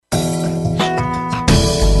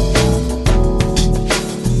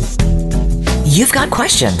You've got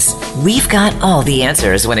questions. We've got all the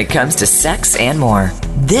answers when it comes to sex and more.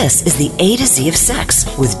 This is the A to Z of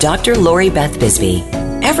Sex with Dr. Lori Beth Bisbee.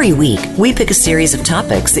 Every week, we pick a series of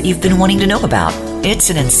topics that you've been wanting to know about. It's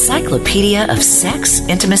an encyclopedia of sex,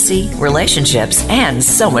 intimacy, relationships, and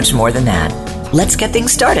so much more than that. Let's get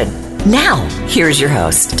things started. Now, here's your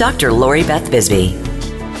host, Dr. Lori Beth Bisbee.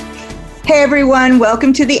 Hey everyone,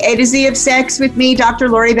 welcome to the A to Z of Sex with me, Dr.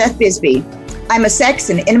 Lori Beth Bisbee. I'm a sex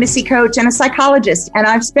and intimacy coach and a psychologist, and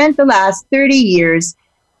I've spent the last 30 years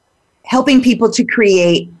helping people to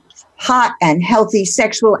create hot and healthy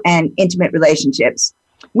sexual and intimate relationships.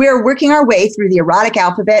 We're working our way through the erotic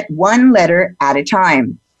alphabet one letter at a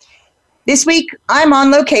time. This week, I'm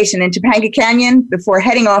on location in Topanga Canyon before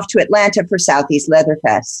heading off to Atlanta for Southeast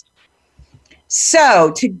Leatherfest.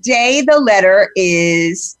 So today the letter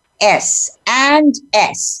is S, and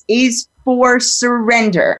S is for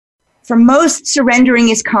surrender. For most, surrendering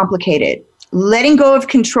is complicated. Letting go of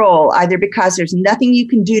control, either because there's nothing you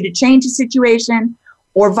can do to change a situation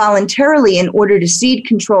or voluntarily in order to cede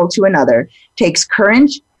control to another, takes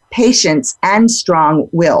courage, patience, and strong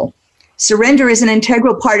will. Surrender is an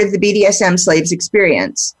integral part of the BDSM slave's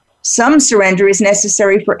experience. Some surrender is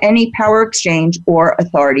necessary for any power exchange or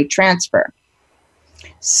authority transfer.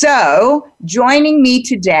 So, joining me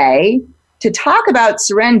today to talk about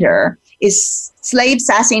surrender is slave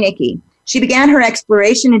Sassy Nikki. She began her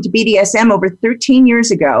exploration into BDSM over 13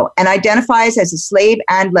 years ago and identifies as a slave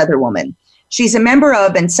and leather woman. She's a member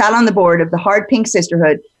of and sat on the board of the Hard Pink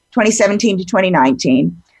Sisterhood 2017 to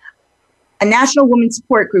 2019, a national women's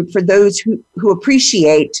support group for those who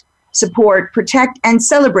appreciate, support, protect, and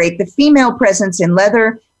celebrate the female presence in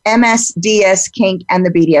leather, MS, DS, kink, and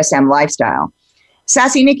the BDSM lifestyle.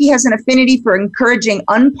 Sassy Nikki has an affinity for encouraging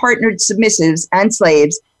unpartnered submissives and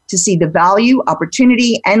slaves to see the value,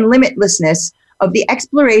 opportunity, and limitlessness of the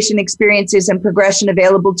exploration, experiences, and progression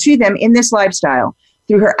available to them in this lifestyle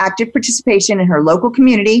through her active participation in her local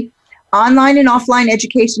community, online and offline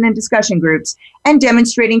education and discussion groups, and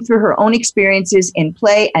demonstrating through her own experiences in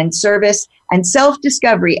play and service and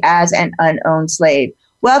self-discovery as an unowned slave.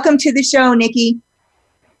 Welcome to the show, Nikki.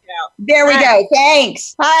 There we go.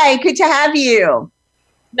 Thanks. Hi, good to have you.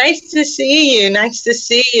 Nice to see you. Nice to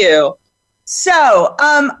see you. So,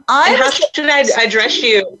 how should I address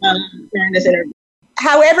you during this interview?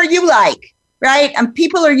 However you like, right?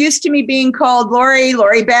 People are used to me being called Lori,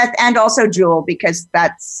 Lori Beth, and also Jewel, because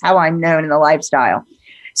that's how I'm known in the lifestyle.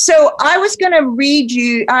 So I was going to read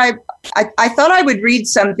you, I thought I would read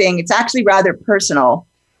something. It's actually rather personal.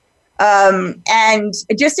 And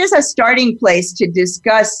just as a starting place to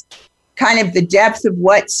discuss kind of the depth of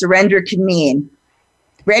what surrender can mean.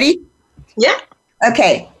 Ready? Yeah.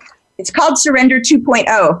 Okay. It's called Surrender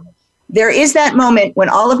 2.0. There is that moment when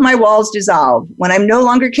all of my walls dissolve, when I'm no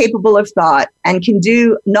longer capable of thought and can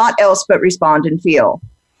do naught else but respond and feel.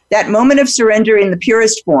 That moment of surrender in the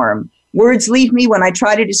purest form. Words leave me when I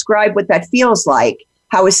try to describe what that feels like,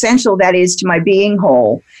 how essential that is to my being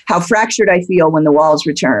whole, how fractured I feel when the walls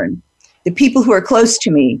return. The people who are close to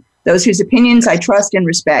me, those whose opinions I trust and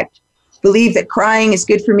respect, believe that crying is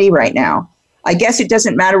good for me right now. I guess it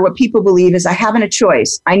doesn't matter what people believe, as I haven't a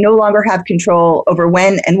choice. I no longer have control over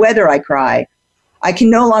when and whether I cry. I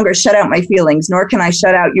can no longer shut out my feelings, nor can I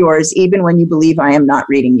shut out yours, even when you believe I am not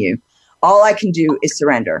reading you. All I can do is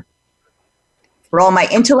surrender. For all my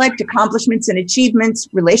intellect, accomplishments, and achievements,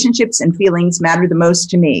 relationships and feelings matter the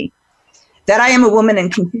most to me. That I am a woman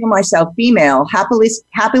and can feel myself female,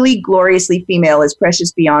 happily, gloriously female, is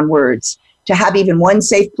precious beyond words. To have even one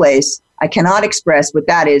safe place, I cannot express what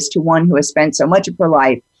that is to one who has spent so much of her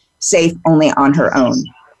life safe only on her own.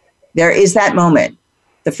 There is that moment.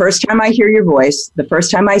 The first time I hear your voice, the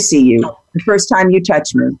first time I see you, the first time you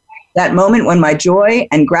touch me, that moment when my joy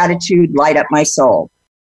and gratitude light up my soul.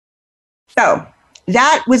 So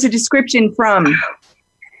that was a description from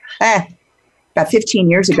about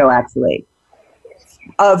 15 years ago, actually,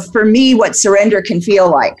 of, for me, what surrender can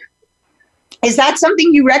feel like. Is that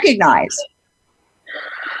something you recognize?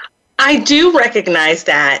 I do recognize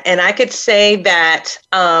that. And I could say that,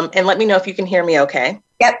 and let me know if you can hear me okay.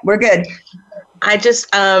 Yep, we're good. I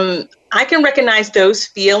can recognize those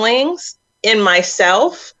feelings in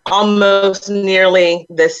myself almost nearly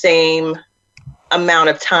the same amount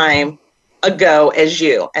of time ago as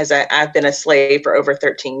you, as I've been a slave for over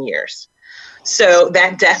 13 years. So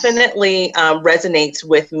that definitely resonates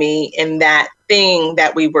with me in that thing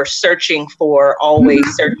that we were searching for, always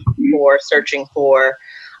searching for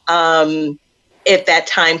at that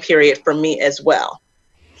time period for me as well.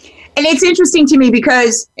 And it's interesting to me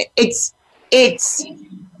because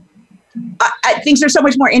things are so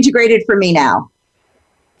much more integrated for me now.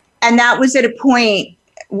 And that was at a point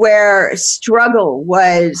where struggle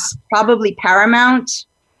was probably paramount.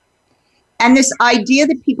 And this idea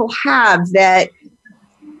that people have that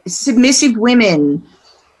submissive women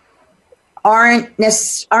aren't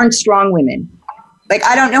strong women. Like,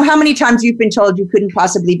 I don't know how many times you've been told you couldn't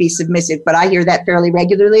possibly be submissive, but I hear that fairly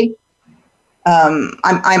regularly.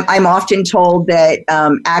 I'm often told that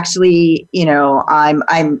actually, you know,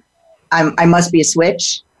 I must be a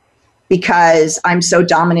switch because I'm so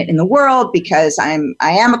dominant in the world, because I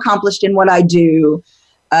am accomplished in what I do,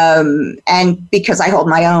 and because I hold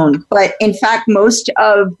my own. But in fact, most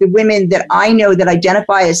of the women that I know that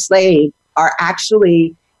identify as slave are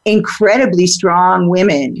actually incredibly strong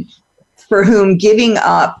women for whom giving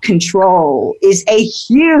up control is a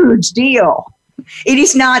huge deal. It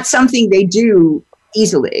is not something they do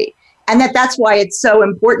easily, and that's why it's so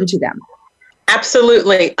important to them.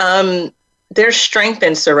 Absolutely. There's strength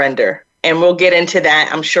in surrender, and we'll get into that,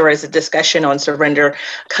 I'm sure, as a discussion on surrender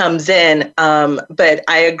comes in. But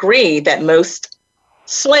I agree that most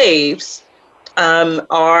slaves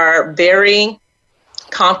are very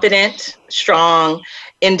confident, strong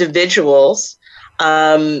individuals.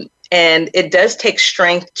 And it does take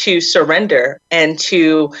strength to surrender and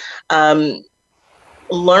to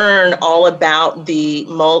learn all about the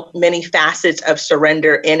many facets of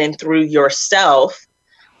surrender in and through yourself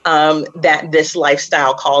that this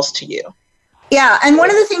lifestyle calls to you. Yeah, and one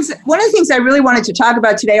of the things I really wanted to talk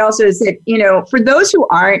about today also is that, you know, for those who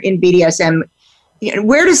aren't in BDSM, you know,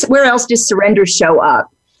 where else does surrender show up?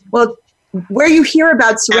 Well, where you hear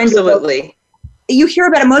about surrender, absolutely, you hear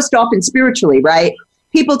about it most often spiritually, right?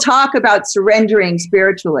 People talk about surrendering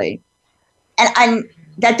spiritually, and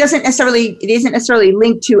that isn't necessarily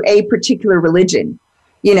linked to a particular religion.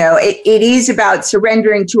 You know, it is about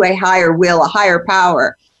surrendering to a higher will, a higher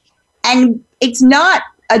power. And it's not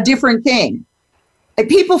a different thing. Like,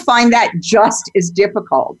 people find that just as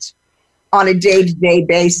difficult on a day-to-day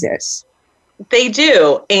basis. They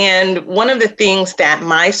do. And one of the things that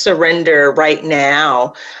my surrender right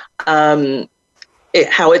now,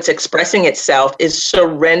 how it's expressing itself, is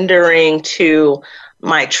surrendering to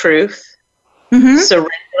my truth,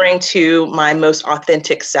 surrendering to my most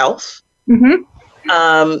authentic self,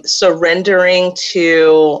 surrendering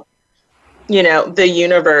to, you know, the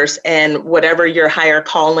universe and whatever your higher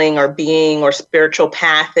calling or being or spiritual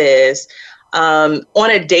path is, on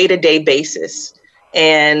a day-to-day basis.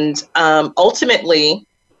 And ultimately,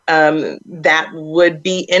 that would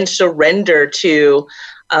be in surrender to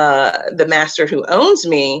the master who owns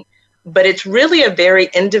me. But it's really a very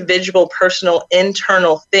individual, personal,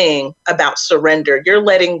 internal thing about surrender. You're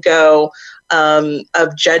letting go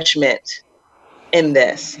of judgment in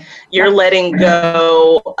this. You're letting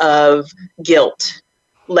go of guilt,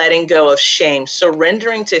 letting go of shame,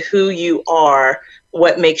 surrendering to who you are,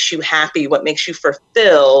 what makes you happy, what makes you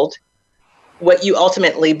fulfilled, what you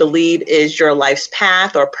ultimately believe is your life's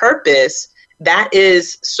path or purpose. That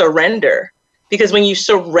is surrender. Because when you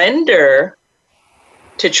surrender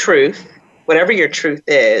to truth, whatever your truth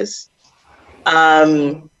is,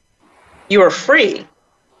 you are free.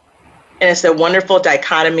 And it's a wonderful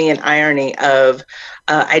dichotomy and irony of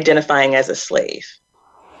identifying as a slave.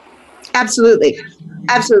 Absolutely,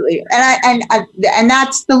 absolutely, and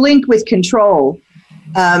that's the link with control,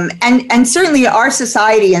 and certainly our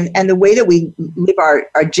society and the way that we live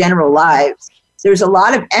our general lives. There's a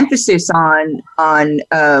lot of emphasis on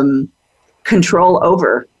control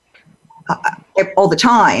over all the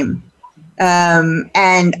time,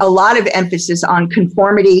 and a lot of emphasis on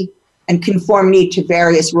conformity and conformity to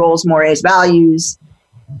various roles, mores, values,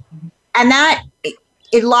 and that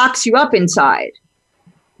it locks you up inside.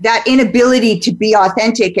 That inability to be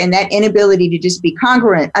authentic and that inability to just be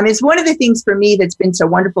congruent. I mean, it's one of the things for me that's been so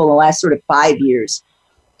wonderful in the last sort of 5 years,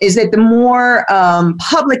 is that the more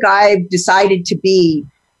public I've decided to be,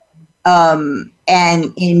 and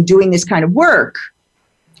in doing this kind of work,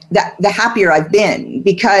 the happier I've been,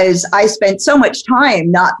 because I spent so much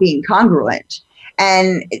time not being congruent.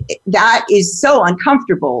 And that is so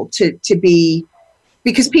uncomfortable to be,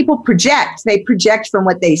 because people they project from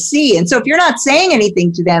what they see. And so if you're not saying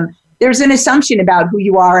anything to them, there's an assumption about who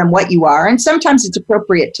you are and what you are. And sometimes it's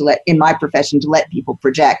appropriate in my profession, to let people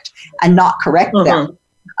project and not correct them.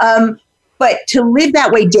 But to live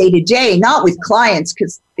that way day to day, not with clients,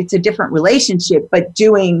 because it's a different relationship, but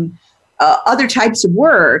doing other types of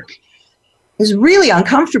work is really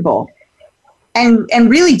uncomfortable and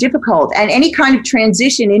really difficult. And any kind of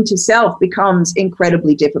transition into self becomes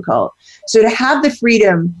incredibly difficult. So to have the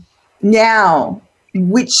freedom now,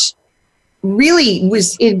 which really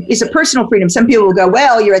is a personal freedom. Some people will go,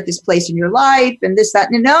 well, you're at this place in your life and this, that.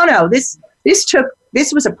 No. This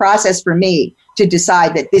This was a process for me to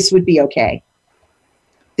decide that this would be okay,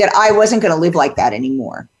 that I wasn't going to live like that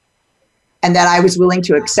anymore, and that I was willing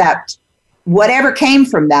to accept whatever came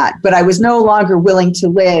from that, but I was no longer willing to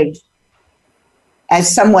live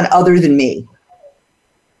as someone other than me.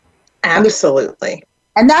 Absolutely.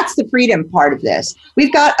 And that's the freedom part of this.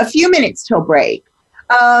 We've got a few minutes till break.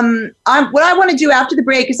 What I want to do after the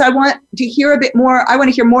break is I want to hear a bit more. I want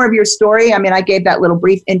to hear more of your story. I mean, I gave that little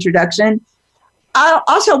brief introduction. I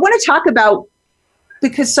also want to talk about,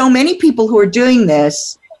 because so many people who are doing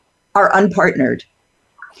this are unpartnered.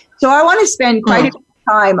 So I want to spend quite a bit of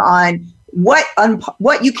time on what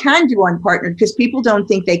you can do unpartnered, because people don't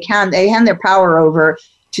think they can. They hand their power over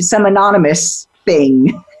to some anonymous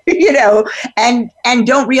thing, and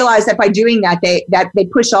don't realize that by doing that, they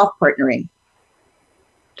push off partnering.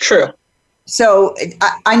 True. So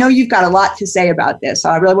I know you've got a lot to say about this. So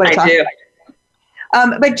I really want to talk about it.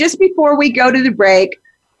 But just before we go to the break,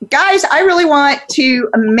 guys, I really want to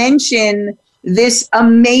mention this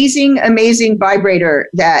amazing, amazing vibrator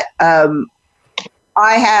that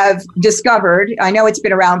I have discovered. I know it's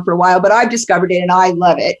been around for a while, but I've discovered it and I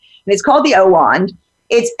love it. And it's called the O-Wand.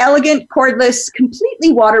 It's elegant, cordless,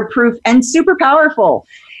 completely waterproof, and super powerful.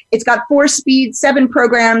 It's got 4 speeds, 7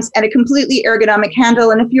 programs, and a completely ergonomic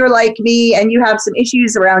handle. And if you're like me and you have some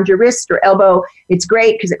issues around your wrist or elbow, it's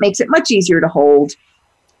great because it makes it much easier to hold.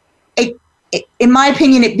 In my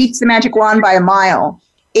opinion, it beats the magic wand by a mile.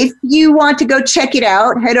 If you want to go check it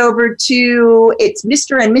out, head over to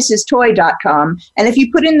mrandmrstoy.com. And if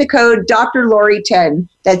you put in the code Dr. Lori 10,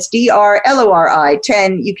 that's DRLORI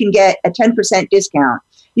 10, you can get a 10% discount.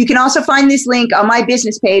 You can also find this link on my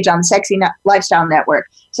business page on the Sexy Lifestyle Network.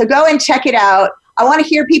 So go and check it out. I want to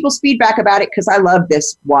hear people's feedback about it because I love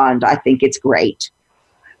this wand. I think it's great.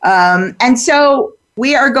 And so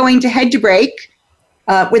we are going to head to break.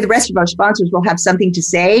 With the rest of our sponsors, we'll have something to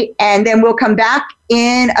say, and then we'll come back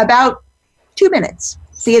in about 2 minutes.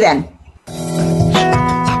 See you then.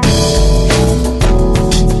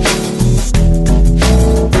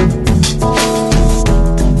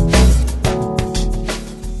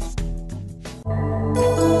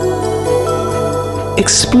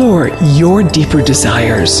 Explore your deeper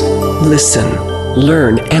desires. Listen,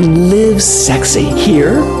 learn, and live sexy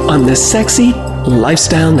here on the Sexy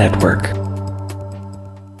Lifestyle Network.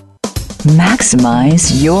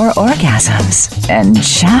 Maximize your orgasms and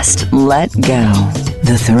just let go.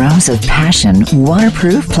 The Throes of Passion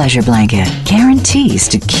waterproof pleasure blanket guarantees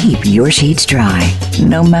to keep your sheets dry,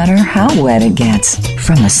 no matter how wet it gets.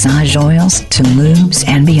 From massage oils to lubes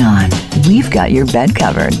and beyond, we've got your bed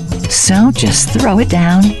covered. So just throw it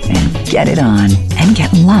down and get it on, and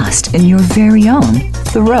get lost in your very own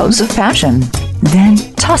Throes of Passion. Then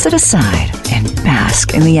toss it aside and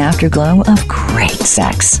bask in the afterglow of great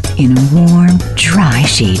sex in warm, dry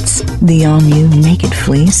sheets. The all-new Naked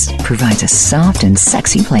Fleece provides a soft and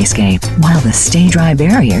sexy playscape, while the Stay Dry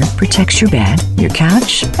barrier protects your bed, your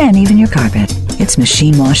couch, and even your carpet. It's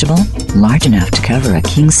machine washable, large enough to cover a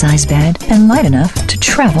king-size bed, and light enough to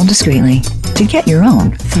travel discreetly. To get your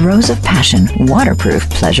own Throes of Passion waterproof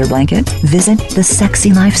pleasure blanket, visit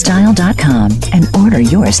thesexylifestyle.com and order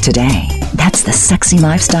yours today. That's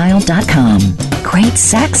thesexylifestyle.com. Great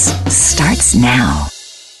sex starts now.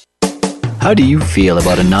 How do you feel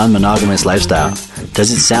about a non-monogamous lifestyle?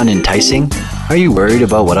 Does it sound enticing? Are you worried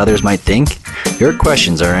about what others might think? Your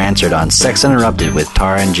questions are answered on Sex Uninterrupted with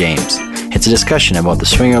Tara and James. It's a discussion about the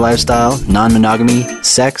swinger lifestyle, non-monogamy,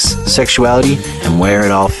 sex, sexuality, and where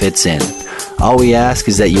it all fits in. All we ask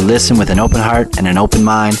is that you listen with an open heart and an open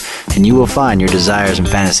mind, and you will find your desires and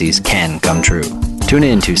fantasies can come true. Tune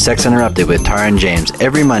in to Sex Uninterrupted with Tara and James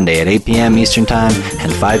every Monday at 8 p.m. Eastern Time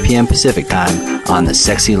and 5 p.m. Pacific Time on the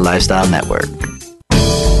Sexy Lifestyle Network.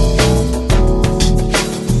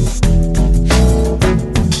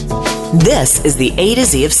 This is the A to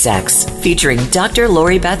Z of Sex, featuring Dr.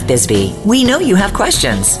 Lori Beth Bisbee. We know you have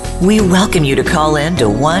questions. We welcome you to call in to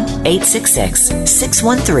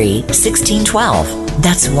 1-866-613-1612.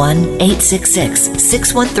 That's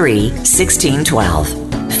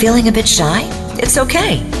 1-866-613-1612. Feeling a bit shy? It's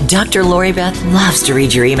okay. Dr. Lori Beth loves to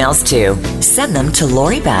read your emails too. Send them to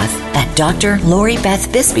LoriBeth at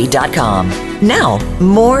drloribethbisbee.com. Now,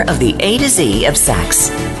 more of the A to Z of Sex.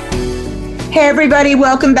 Hey everybody,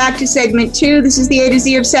 welcome back to segment 2. This is the A to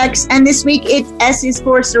Z of Sex, and this week it's S is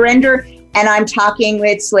for Surrender, and I'm talking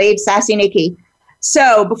with Slave Sassy Nikki.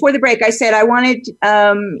 So before the break, I said I wanted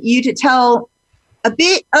you to tell a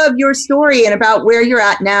bit of your story and about where you're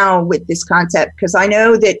at now with this concept, because I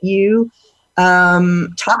know that you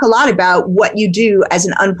talk a lot about what you do as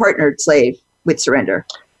an unpartnered slave with Surrender.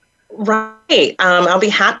 Right. I'll be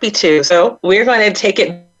happy to. So we're going to take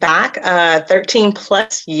it back 13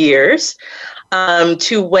 plus years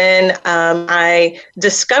to when I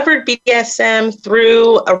discovered BDSM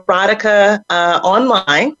through erotica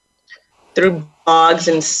online, through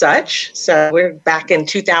blogs and such. So we're back in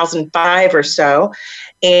 2005 or so.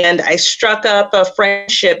 And I struck up a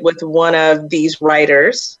friendship with one of these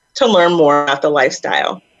writers to learn more about the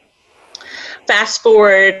lifestyle. Fast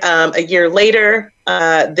forward a year later,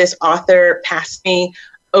 this author passed me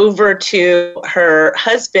over to her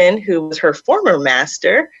husband, who was her former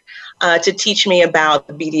master, to teach me about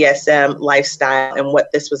the BDSM lifestyle and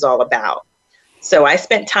what this was all about. So I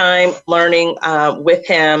spent time learning with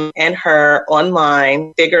him and her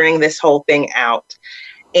online, figuring this whole thing out.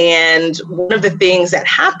 And one of the things that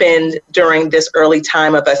happened during this early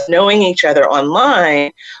time of us knowing each other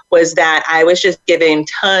online was that I was just given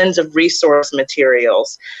tons of resource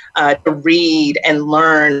materials to read and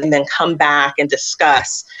learn and then come back and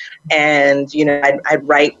discuss. And, I'd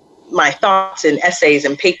write my thoughts and essays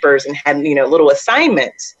and papers and had, little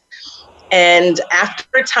assignments. And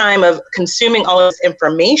after a time of consuming all of this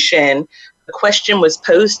information, the question was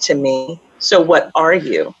posed to me, so what are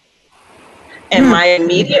you? And my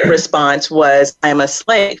immediate response was, I'm a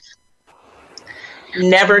slave.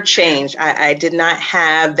 Never changed. I did not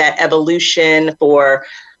have that evolution for,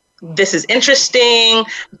 this is interesting,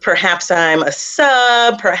 perhaps I'm a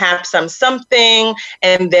sub, perhaps I'm something,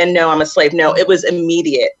 and then no, I'm a slave. No, it was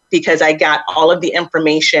immediate because I got all of the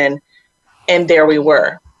information and there we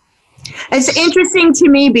were. It's interesting to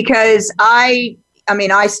me because I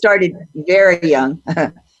started very young.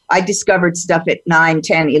 I discovered stuff at 9,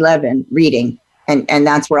 10, 11, reading. And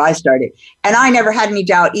that's where I started. And I never had any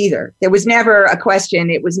doubt either. There was never a question.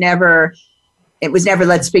 It was never,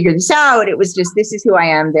 let's figure this out. It was just, this is who I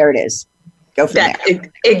am. There it is. Go from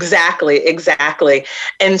there. Exactly.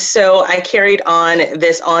 And so I carried on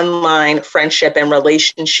this online friendship and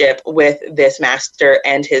relationship with this master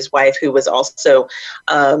and his wife, who was also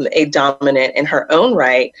a dominant in her own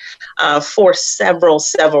right, for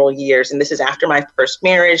several years. And this is after my first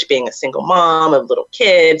marriage, being a single mom of little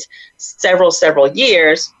kids, several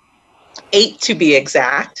years, 8 to be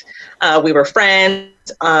exact. We were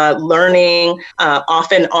friends, learning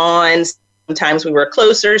off and on. Sometimes we were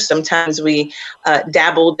closer. Sometimes we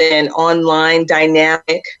dabbled in online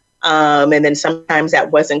dynamic. And then sometimes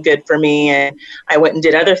that wasn't good for me and I went and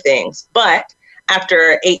did other things. But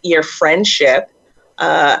after an 8-year friendship,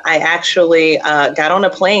 I actually got on a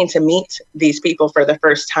plane to meet these people for the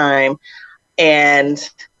first time. And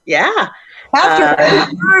yeah. After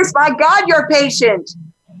 8 years, my God, you're patient.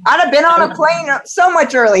 I'd have been on a plane so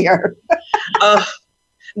much earlier.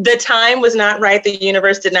 The time was not right. The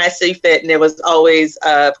universe did not see fit. And it was always,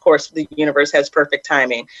 of course, the universe has perfect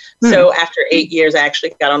timing. So after 8 years, I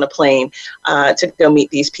actually got on a plane to go meet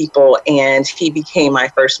these people. And he became my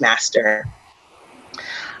first master.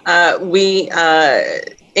 We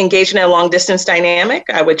engaged in a long distance dynamic.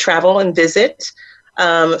 I would travel and visit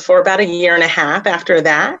for about 1.5 years after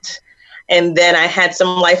that. And then I had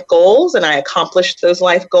some life goals and I accomplished those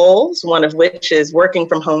life goals, one of which is working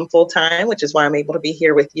from home full time, which is why I'm able to be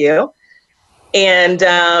here with you. And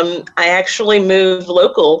I actually moved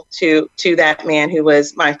local to that man who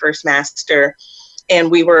was my first master. And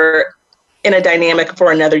we were in a dynamic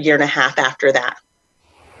for another 1.5 years after that.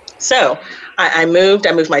 So I moved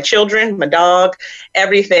my children, my dog,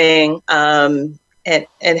 everything, and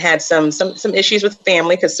had some issues with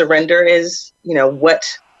family because surrender is,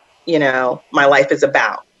 what my life is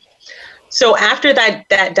about. So after that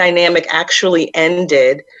dynamic actually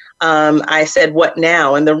ended, I said, what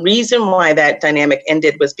now? And the reason why that dynamic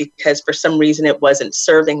ended was because for some reason it wasn't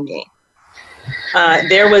serving me.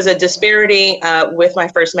 There was a disparity with my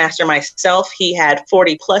first master myself. He had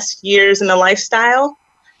 40 plus years in the lifestyle,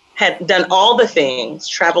 had done all the things,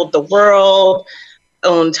 traveled the world,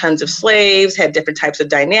 owned tons of slaves, had different types of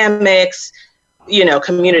dynamics,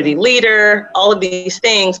 community leader, all of these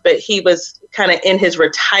things, but he was kind of in his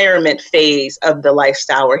retirement phase of the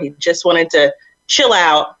lifestyle where he just wanted to chill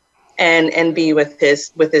out and be with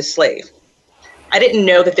his slave. I didn't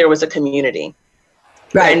know that there was a community.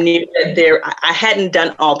 Right. I knew that I hadn't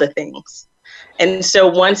done all the things. And so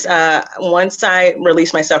once I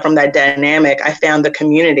released myself from that dynamic, I found the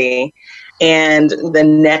community. And the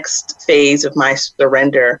next phase of my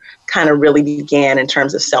surrender kind of really began in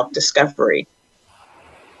terms of self-discovery.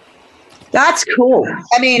 That's cool.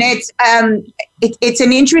 I mean, it's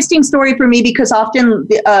an interesting story for me because often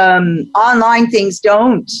online things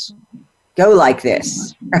don't go like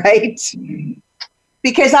this, right?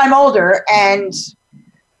 Because I'm older and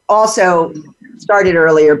also started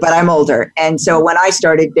earlier, but I'm older. And so when I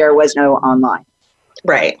started, there was no online.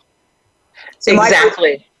 Right. So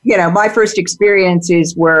Exactly. my first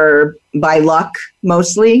experiences were by luck,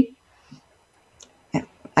 mostly.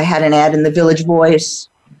 I had an ad in the Village Voice,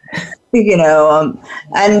 and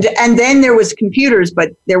then there was computers,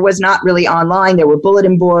 but there was not really online. There were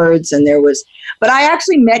bulletin boards, but I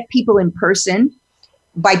actually met people in person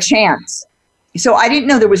by chance. So I didn't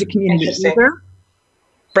know there was a community either.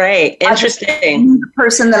 Right. Interesting. I knew the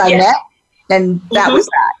person that I met, and that was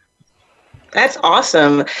that. That's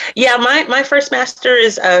awesome. Yeah, my first master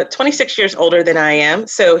is 26 years older than I am,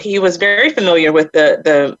 so he was very familiar with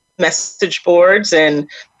the message boards and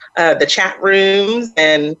the chat rooms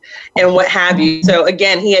and what have you. So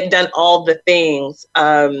again, he had done all the things.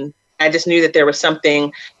 I just knew that there was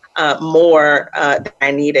something more that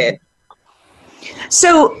I needed.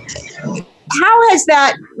 So how has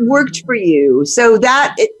that worked for you? So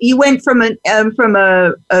that you went from a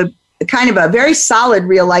kind of a very solid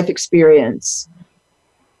real life experience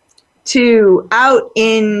to out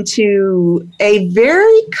into a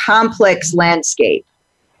very complex landscape.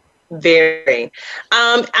 Very.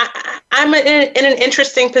 I'm in an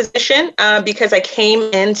interesting position because I came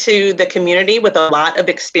into the community with a lot of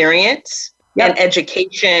experience and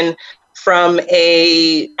education from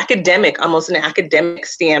almost an academic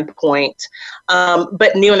standpoint,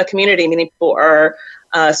 but new in the community. Many people are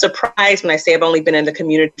surprised when I say I've only been in the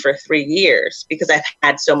community for 3 years because I've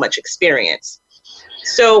had so much experience.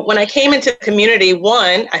 So when I came into the community,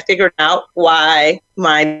 one, I figured out why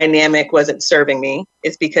my dynamic wasn't serving me.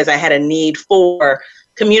 It's because I had a need for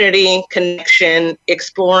community connection,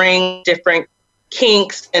 exploring different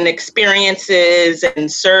kinks and experiences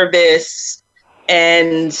and service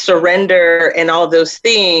and surrender and all those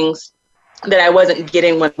things that I wasn't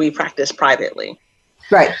getting when we practiced privately.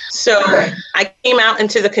 Right. So I came out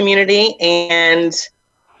into the community, and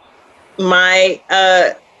my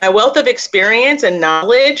wealth of experience and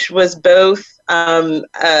knowledge was both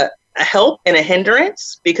a help and a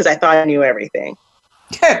hindrance because I thought I knew everything.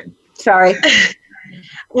 Sorry.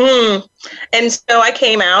 And so I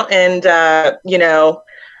came out and,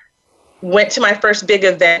 went to my first big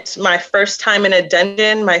event, my first time in a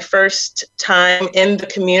dungeon, my first time in the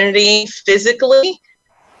community physically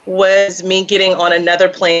was me getting on another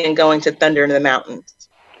plane and going to Thunder in the Mountains.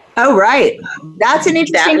 Oh, right. That's an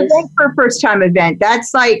interesting event for a first time event.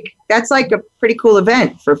 That's like a pretty cool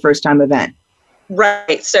event for a first time event.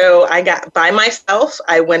 Right. So I got by myself.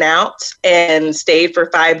 I went out and stayed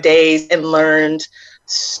for 5 days and learned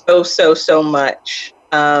so much.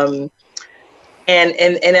 And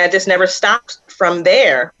I just never stopped from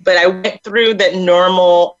there. But I went through that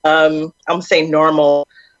normal, normal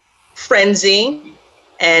frenzy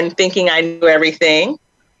and thinking I knew everything.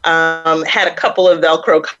 Had a couple of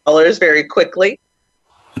Velcro collars very quickly.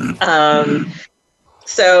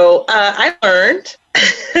 So I learned.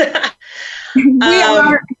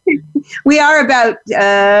 We are about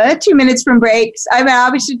 2 minutes from breaks.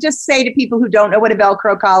 I should just say to people who don't know what a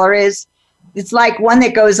Velcro collar is, it's like one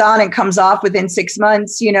that goes on and comes off within 6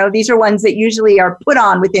 months. These are ones that usually are put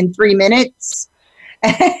on within 3 minutes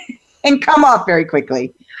and come off very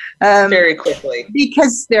quickly. Very quickly.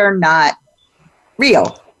 Because they're not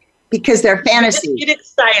real. Because they're fantasy. We get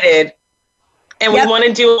excited and we want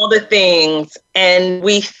to do all the things, and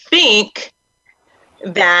we think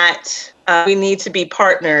that we need to be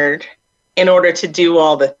partnered in order to do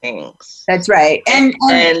all the things. That's right. And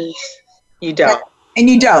you don't. And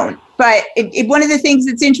you don't. But one of the things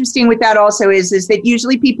that's interesting with that also is that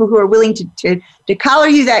usually people who are willing to collar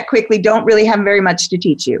you that quickly don't really have very much to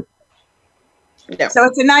teach you. No. So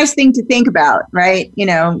it's a nice thing to think about, right? You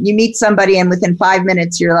meet somebody and within 5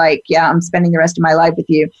 minutes you're like, yeah, I'm spending the rest of my life with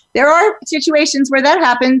you. There are situations where that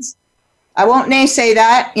happens. I won't naysay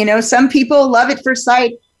that. Some people love at first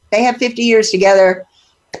sight. They have 50 years together.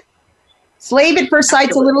 Slave at first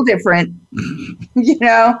sight's a little different,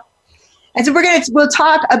 And so we'll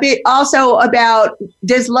talk a bit also about,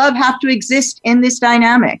 does love have to exist in this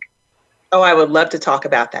dynamic? Oh, I would love to talk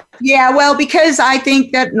about that. Yeah, well, because I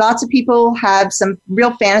think that lots of people have some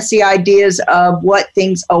real fantasy ideas of what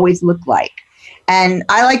things always look like. And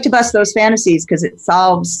I like to bust those fantasies because it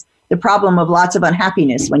solves the problem of lots of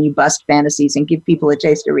unhappiness when you bust fantasies and give people a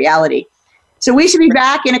taste of reality. So we should be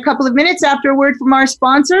back in a couple of minutes after a word from our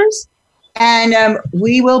sponsors, and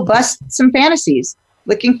we will bust some fantasies.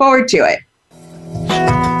 Looking forward to it.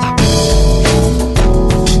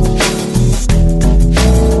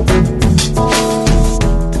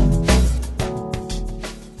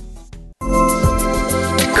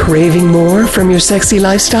 Craving more from your sexy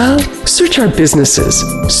lifestyle? Search our businesses,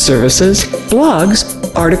 services,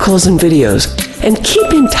 blogs, articles, and videos and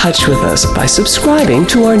keep in touch with us by subscribing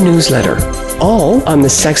to our newsletter, all on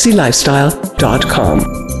thesexylifestyle.com.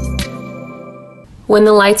 When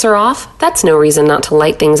the lights are off, that's no reason not to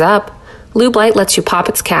light things up. Lube Light lets you pop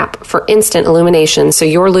its cap for instant illumination so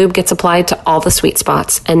your lube gets applied to all the sweet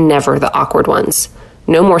spots and never the awkward ones.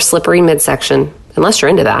 No more slippery midsection, unless you're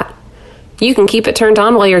into that. You can keep it turned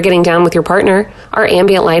on while you're getting down with your partner. Our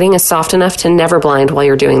ambient lighting is soft enough to never blind while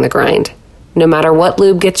you're doing the grind. No matter what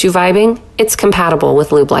lube gets you vibing, it's compatible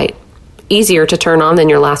with Lube Light. Easier to turn on than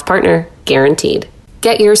your last partner, guaranteed.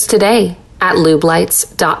 Get yours today at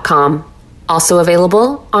lubelights.com. Also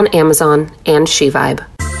available on Amazon and SheVibe.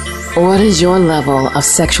 What is your level of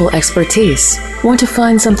sexual expertise? Want to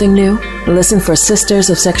find something new? Listen for Sisters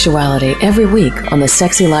of Sexuality every week on the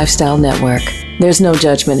Sexy Lifestyle Network. There's no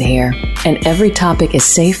judgment here, and every topic is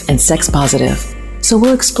safe and sex positive. So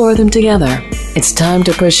we'll explore them together. It's time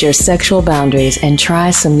to push your sexual boundaries and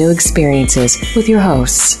try some new experiences with your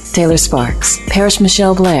hosts, Taylor Sparks, Parrish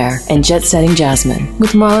Michelle Blair, and Jet Setting Jasmine,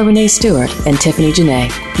 with Marla Renee Stewart and Tiffany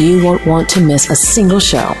Janae. You won't want to miss a single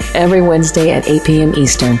show. Every Wednesday at 8 p.m.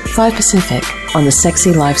 Eastern, 5 Pacific, on the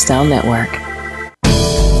Sexy Lifestyle Network.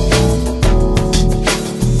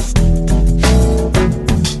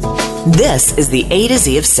 This is the A to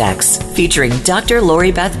Z of Sex, featuring Dr.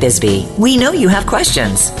 Lori Beth Bisbee. We know you have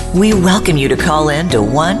questions. We welcome you to call in to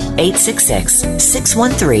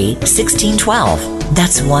 1-866-613-1612.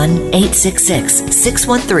 That's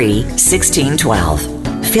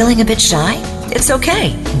 1-866-613-1612. Feeling a bit shy? It's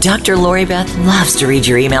okay. Dr. Lori Beth loves to read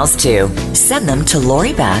your emails too. Send them to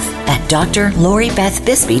Lori Beth at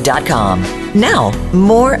drloribethbisbee.com. Now,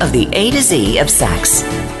 more of the A to Z of Sex.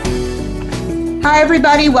 Hi,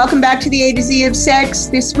 everybody. Welcome back to the A to Z of Sex.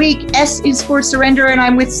 This week, S is for surrender, and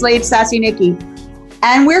I'm with Slave Sassy Nikki.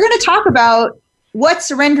 And we're going to talk about what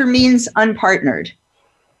surrender means unpartnered.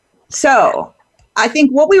 So I think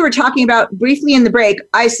what we were talking about briefly in the break,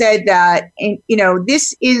 I said that,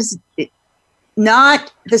 this is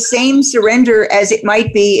not the same surrender as it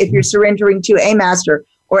might be if you're surrendering to a master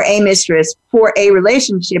or a mistress for a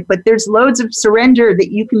relationship, but there's loads of surrender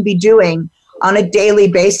that you can be doing on a daily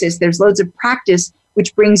basis. There's loads of practice,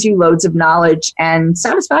 which brings you loads of knowledge and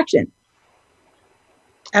satisfaction.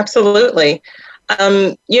 Absolutely.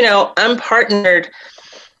 Unpartnered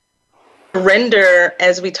surrender,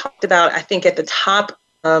 as we talked about, I think at the top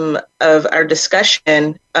of our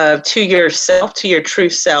discussion, to yourself, to your true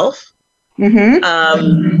self,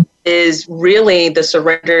 is really the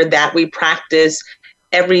surrender that we practice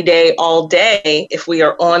every day, all day, if we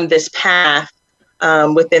are on this path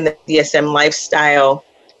within the DSM lifestyle.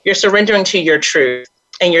 You're surrendering to your truth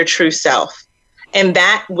and your true self. And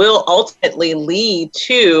that will ultimately lead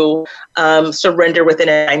to surrender within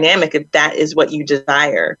a dynamic if that is what you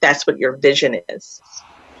desire. That's what your vision is.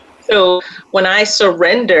 So when I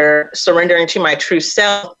surrendering to my true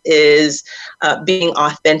self is being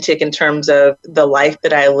authentic in terms of the life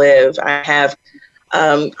that I live. I have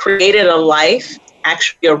created a life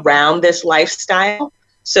actually around this lifestyle,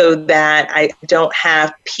 so that I don't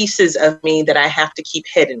have pieces of me that I have to keep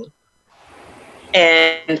hidden.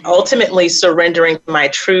 And ultimately surrendering to my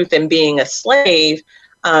truth and being a slave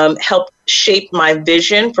helped shape my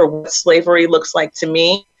vision for what slavery looks like to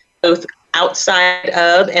me, both outside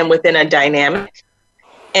of and within a dynamic.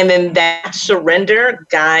 And then that surrender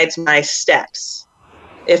guides my steps.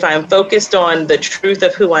 If I'm focused on the truth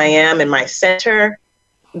of who I am and my center,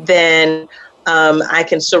 then I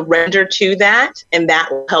can surrender to that, and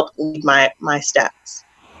that will help lead my steps.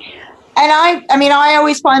 And I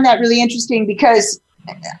always find that really interesting because,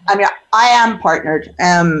 I am partnered,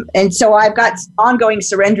 and so I've got ongoing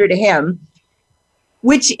surrender to him,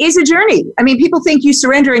 which is a journey. People think you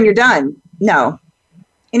surrender and you're done. No.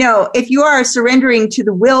 If you are surrendering to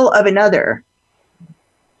the will of another,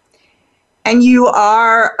 and you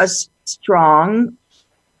are a strong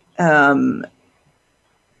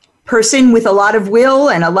person with a lot of will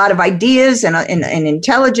and a lot of ideas and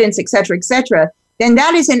intelligence, et cetera, then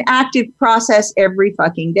that is an active process every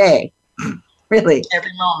fucking day. Really.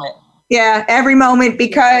 Every moment. Yeah, every moment,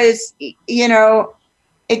 because,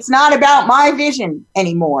 it's not about my vision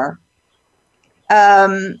anymore.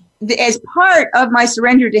 As part of my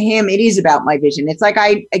surrender to him, it is about my vision. It's like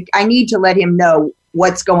I need to let him know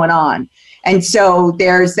what's going on. And so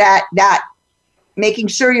there's that making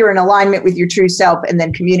sure you're in alignment with your true self and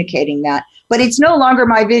then communicating that. But it's no longer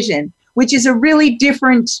my vision, which is a really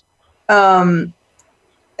different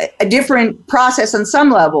process on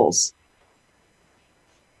some levels,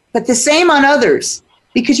 but the same on others,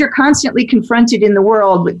 because you're constantly confronted in the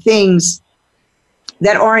world with things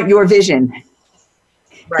that aren't your vision,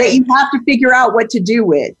 right, that you have to figure out what to do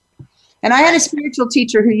with. And I had a spiritual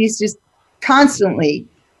teacher who used to constantly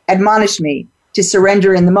admonish me to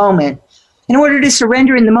surrender in the moment. In order to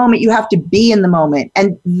surrender in the moment, you have to be in the moment.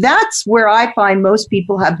 And that's where I find most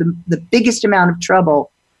people have the biggest amount of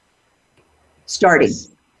trouble starting,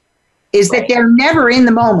 is that they're never in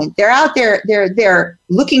the moment. They're out there, they're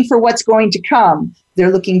looking for what's going to come.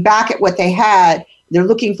 They're looking back at what they had. They're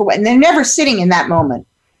looking for and they're never sitting in that moment,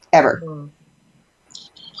 ever.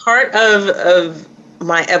 Part of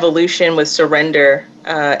my evolution with surrender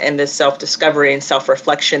and this self-discovery and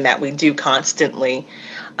self-reflection that we do constantly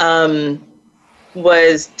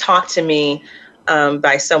was taught to me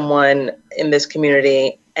by someone in this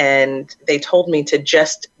community, and they told me to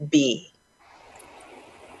just be.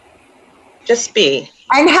 Just be.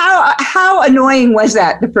 And how annoying was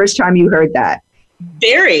that the first time you heard that?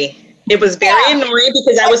 Very. It was very annoying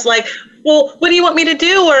because I was like, well, what do you want me to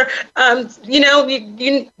do? Or, how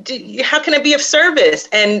can I be of service?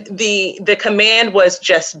 And the command was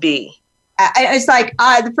just be. It's like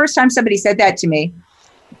the first time somebody said that to me,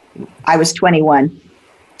 I was 21.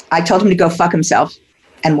 I told him to go fuck himself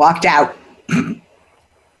and walked out.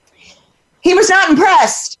 He was not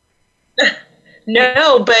impressed.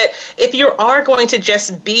 No, but if you are going to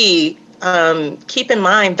just be, keep in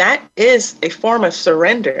mind that is a form of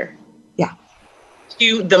surrender. Yeah.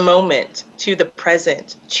 To the moment, to the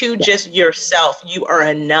present, to just yourself. You are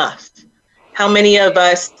enough. How many of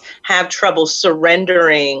us have trouble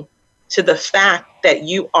surrendering to the fact that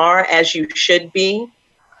you are as you should be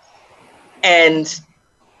and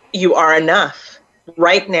you are enough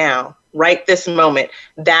right now, right this moment?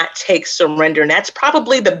 That takes surrender. And that's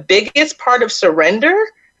probably the biggest part of surrender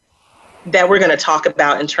that we're going to talk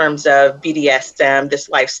about in terms of BDSM, this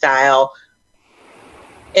lifestyle,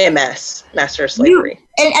 MS, master of slavery.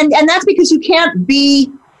 And that's because you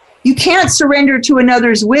can't surrender to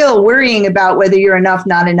another's will, worrying about whether you're enough,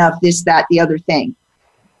 not enough, this, that, the other thing.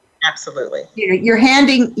 Absolutely. You're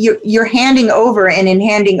handing over, and in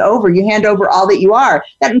handing over, you hand over all that you are.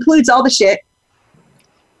 That includes all the shit.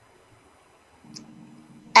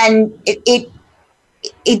 And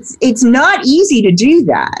it's not easy to do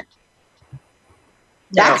that.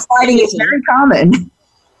 Backsliding is very common.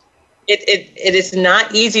 It is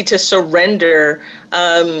not easy to surrender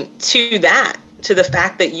to that, to the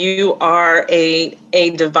fact that you are a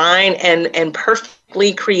divine and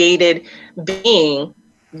perfectly created being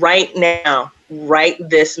right now, right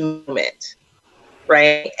this moment,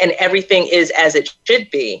 right? And everything is as it should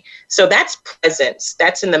be. So that's presence,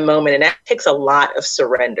 that's in the moment, and that takes a lot of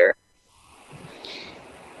surrender.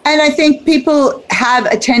 And I think people have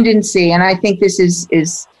a tendency, and I think this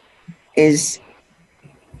is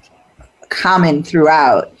common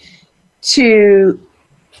throughout, to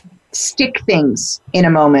stick things in a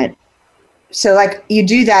moment. So like you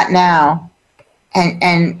do that now,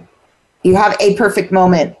 and you have a perfect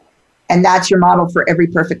moment, and that's your model for every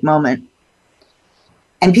perfect moment.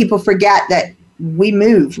 And people forget that we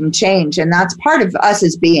move and change, and that's part of us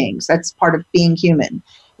as beings. That's part of being human,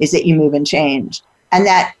 is that you move and change. And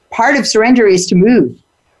that part of surrender is to move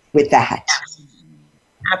with that.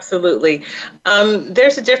 Absolutely.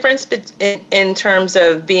 There's a difference in terms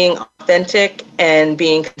of being authentic and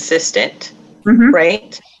being consistent,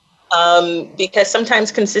 right? Because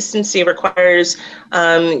sometimes consistency requires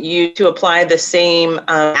you to apply the same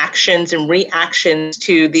actions and reactions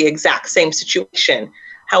to the exact same situation.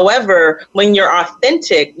 However, when you're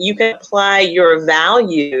authentic, you can apply your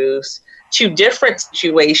values to different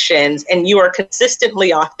situations, and you are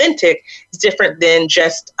consistently authentic. Is different than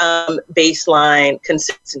just baseline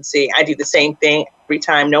consistency. I do the same thing every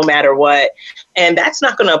time, no matter what. And that's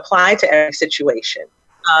not going to apply to every situation.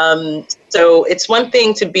 So it's one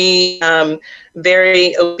thing to be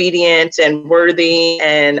very obedient and worthy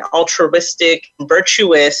and altruistic, and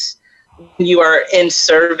virtuous. You are in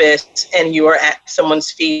service and you are at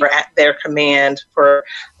someone's feet or at their command for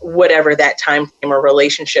whatever that time frame or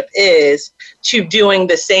relationship is, to doing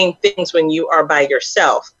the same things when you are by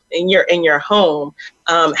yourself in your home.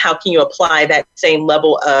 How can you apply that same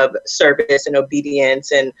level of service and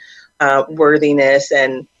obedience and worthiness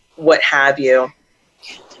and what have you?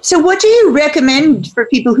 So what do you recommend for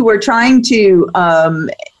people who are trying to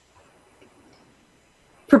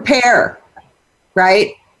prepare,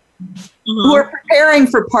 right? Who are preparing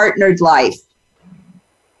for partnered life?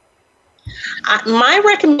 My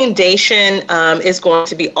recommendation is going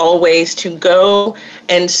to be always to go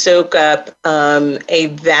and soak up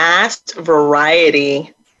a vast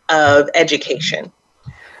variety of education.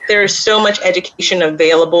 There is so much education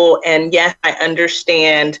available. And yes, I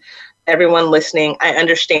understand, everyone listening, I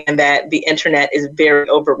understand that the internet is very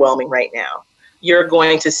overwhelming right now. you're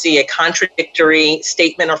going to see a contradictory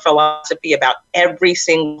statement or philosophy about every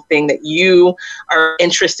single thing that you are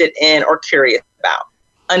interested in or curious about.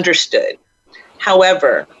 Understood.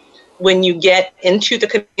 However, when you get into the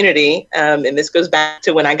community, and this goes back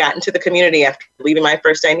to when I got into the community after leaving my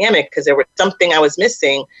first dynamic, because there was something I was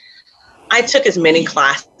missing, I took as many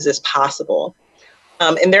classes as possible.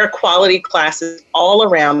 And there are quality classes all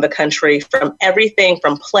around the country, from everything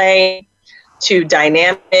from play to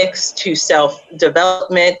dynamics, to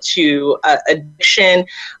self-development, to addiction,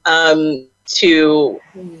 to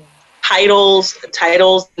titles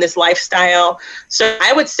in this lifestyle. So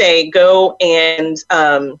I would say go and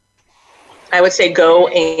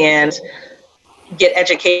get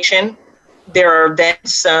education. There are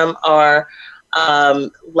events, some are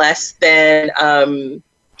less than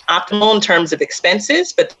optimal in terms of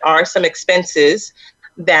expenses, but there are some expenses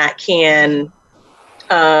that can,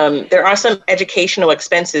 there are some educational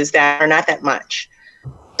expenses that are not that much.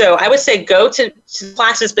 So I would say go to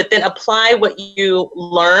classes, but then apply what you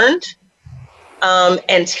learned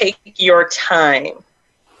and take your time.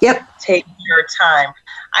 Yep. Take your time.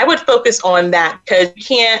 I would focus on that because you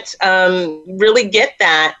can't really get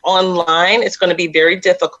that online. It's going to be very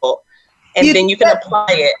difficult. And then you can apply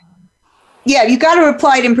it. Yeah, you got to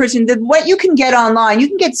apply it in person. What you can get online, you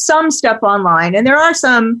can get some stuff online, and there are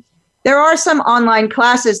some online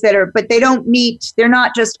classes that are, but they don't meet. They're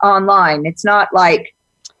not just online. It's not like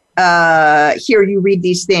here you read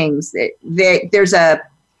these things. There's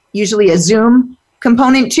usually a Zoom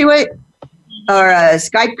component to it or a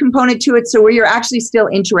Skype component to it, so where you're actually still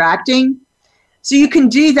interacting. So you can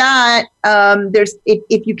do that.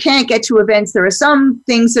 If you can't get to events, there are some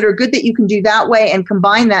things that are good that you can do that way and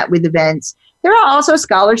combine that with events. There are also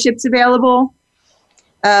scholarships available.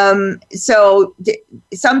 So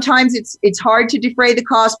sometimes it's hard to defray the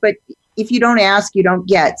cost, but if you don't ask, you don't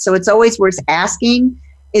get. So it's always worth asking,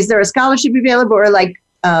 is there a scholarship available? Or like,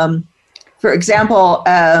 for example,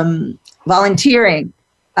 volunteering.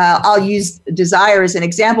 I'll use Desire as an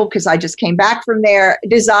example because I just came back from there.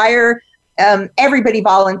 Desire, everybody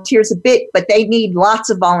volunteers a bit, but they need lots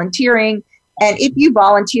of volunteering. And if you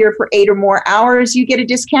volunteer for 8 or more hours, you get a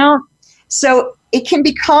discount. So it can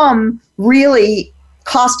become really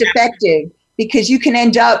cost effective because you can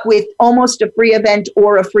end up with almost a free event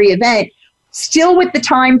or a free event, still with the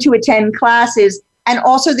time to attend classes and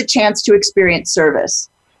also the chance to experience service.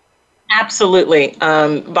 Absolutely.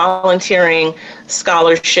 Volunteering,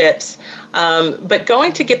 scholarships, but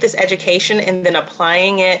going to get this education and then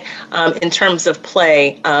applying it in terms of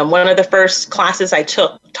play. One of the first classes I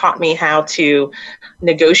took taught me how to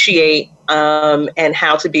negotiate and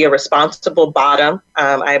how to be a responsible bottom.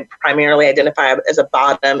 I primarily identify as a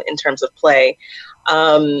bottom in terms of play,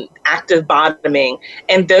 active bottoming.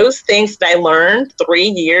 And those things that I learned 3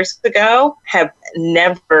 years ago have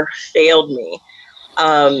never failed me.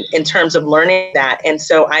 In terms of learning that. And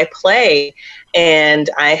so I play and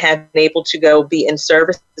I have been able to go be in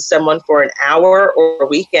service to someone for an hour or a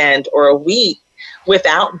weekend or a week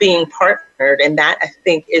without being partnered. And that I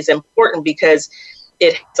think is important because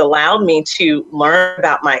it has allowed me to learn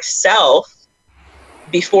about myself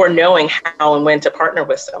before knowing how and when to partner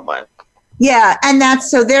with someone. Yeah, and that's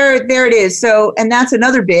so there it is. So, and that's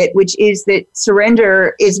another bit, which is that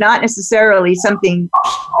surrender is not necessarily something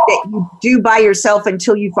that you do by yourself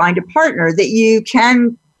until you find a partner, that you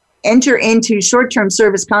can enter into short-term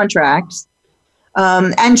service contracts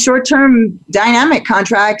and short-term dynamic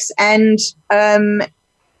contracts, and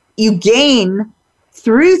you gain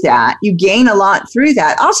through that. You gain a lot through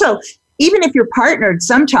that. Also, even if you're partnered,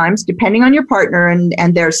 sometimes, depending on your partner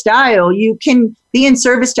and their style, you can be in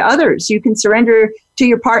service to others. You can surrender to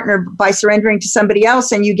your partner by surrendering to somebody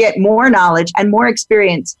else, and you get more knowledge and more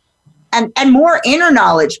experience and more inner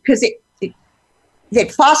knowledge because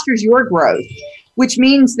it fosters your growth, which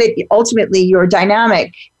means that ultimately your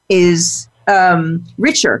dynamic is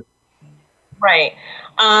richer. Right.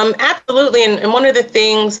 Absolutely. And one of the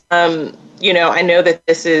things, I know that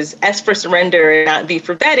this is S for surrender and not V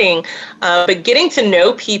for vetting, but getting to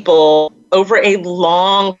know people over a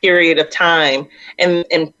long period of time,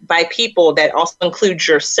 and by people that also includes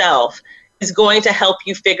yourself, is going to help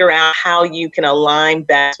you figure out how you can align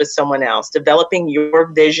best with someone else, developing your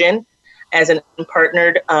vision as an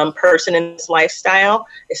unpartnered person in this lifestyle,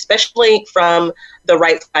 especially from the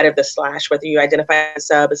right side of the slash, whether you identify as a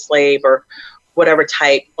sub, a slave, or whatever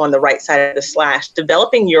type on the right side of the slash,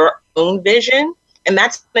 developing your own vision. And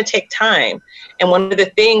that's going to take time. And one of the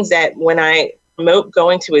things that when I promote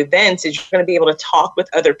going to events is you're going to be able to talk with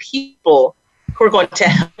other people who are going to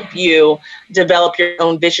help you develop your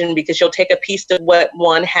own vision, because you'll take a piece of what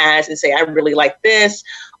one has and say, I really like this,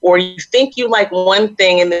 or you think you like one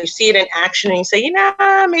thing and then you see it in action and you say,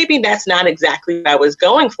 maybe that's not exactly what I was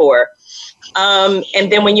going for.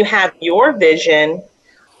 And then when you have your vision,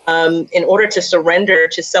 in order to surrender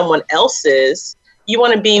to someone else's, you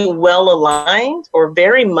want to be well aligned or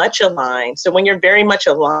very much aligned. So when you're very much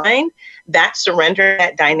aligned, that surrender,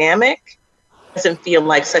 that dynamic doesn't feel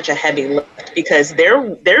like such a heavy lift, because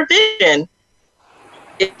their vision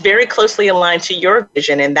is very closely aligned to your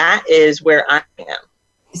vision. And that is where I am.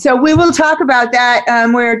 So we will talk about that.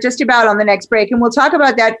 We're just about on the next break, and we'll talk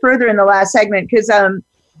about that further in the last segment, because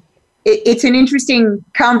it's an interesting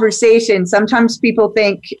conversation. Sometimes people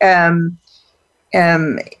think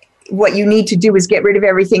what you need to do is get rid of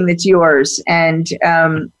everything that's yours. And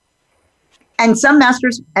some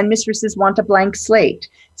masters and mistresses want a blank slate.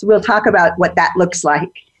 So we'll talk about what that looks like.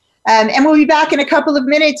 And we'll be back in a couple of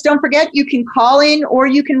minutes. Don't forget, you can call in or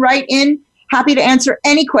you can write in. Happy to answer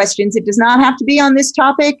any questions. It does not have to be on this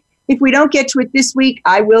topic. If we don't get to it this week,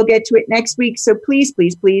 I will get to it next week. So please,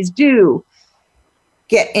 please, please do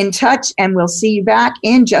get in touch, and we'll see you back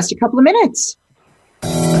in just a couple of minutes.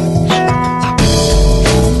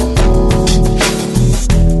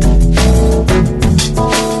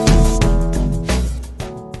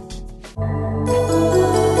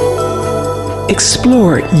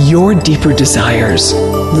 Explore your deeper desires.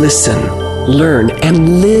 Listen, learn,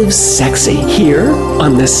 and live sexy here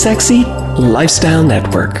on the Sexy Lifestyle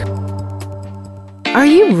Network. Are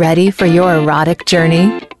you ready for your erotic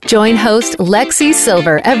journey? Join host Lexi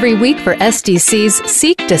Silver every week for SDC's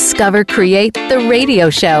Seek, Discover, Create, the radio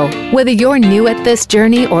show. Whether you're new at this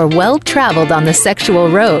journey or well-traveled on the sexual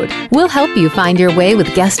road, we'll help you find your way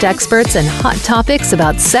with guest experts and hot topics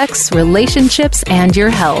about sex, relationships, and your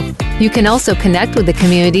health. You can also connect with the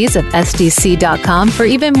communities of SDC.com for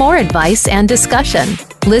even more advice and discussion.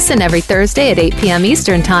 Listen every Thursday at 8 p.m.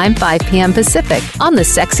 Eastern Time, 5 p.m. Pacific on the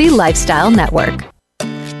Sexy Lifestyle Network.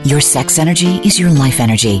 Your sex energy is your life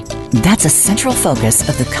energy. That's a central focus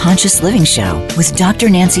of the Conscious Living Show with Dr.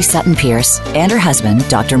 Nancy Sutton Pierce and her husband,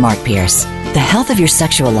 Dr. Mark Pierce. The health of your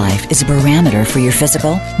sexual life is a barometer for your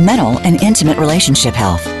physical, mental, and intimate relationship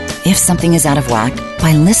health. If something is out of whack,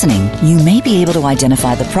 by listening, you may be able to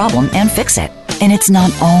identify the problem and fix it. And it's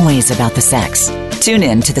not always about the sex. Tune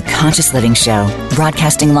in to the Conscious Living Show,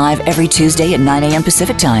 broadcasting live every Tuesday at 9 a.m.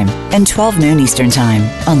 Pacific Time and 12 noon Eastern Time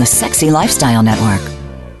on the Sexy Lifestyle Network.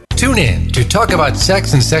 Tune in to talk about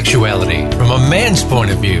sex and sexuality from a man's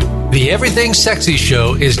point of view. The Everything Sexy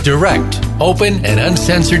Show is direct, open, and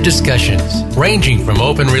uncensored discussions, ranging from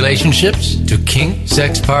open relationships to kink,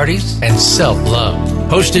 sex parties, and self-love.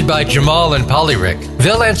 Hosted by Jamal and Polyrick,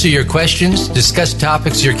 they'll answer your questions, discuss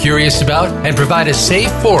topics you're curious about, and provide a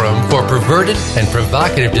safe forum for perverted and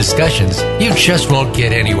provocative discussions you just won't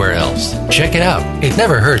get anywhere else. Check it out. It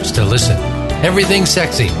never hurts to listen. Everything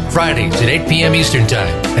Sexy, Fridays at 8 p.m. Eastern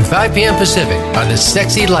Time and 5 p.m. Pacific on the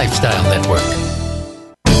Sexy Lifestyle Network.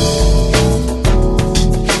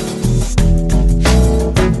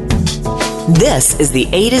 This is the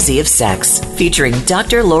A to Z of Sex, featuring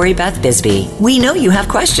Dr. Lori Beth Bisbee. We know you have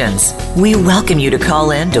questions. We welcome you to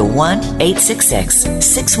call in to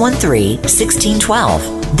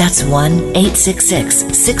 1-866-613-1612. That's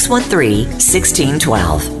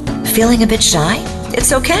 1-866-613-1612. Feeling a bit shy?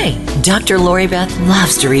 It's okay. Dr. Lori Beth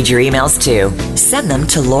loves to read your emails too. Send them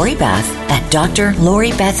to LoriBeth at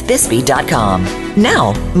drloribethbisbee.com.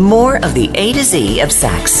 Now, more of the A to Z of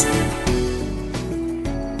sex.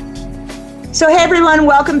 So, hey everyone,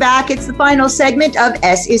 welcome back. It's the final segment of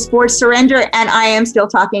S is for Surrender, and I am still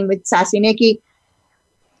talking with Sassy Nikki.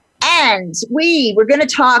 And we're going to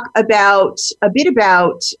talk about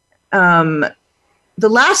the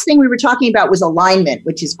last thing we were talking about was alignment,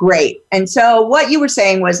 which is great. And so what you were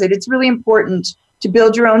saying was that it's really important to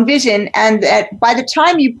build your own vision, and that by the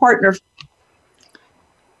time you partner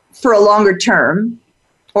for a longer term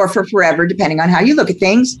or for forever, depending on how you look at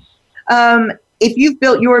things, if you've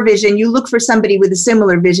built your vision, you look for somebody with a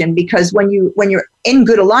similar vision, because when you're in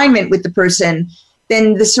good alignment with the person,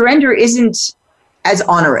 then the surrender isn't as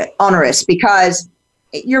onerous because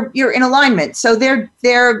you're in alignment. So their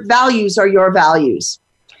values are your values,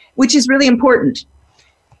 which is really important.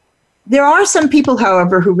 There are some people,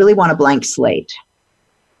 however, who really want a blank slate.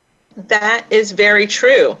 That is very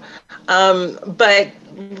true. But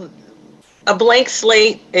a blank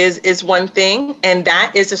slate is one thing, and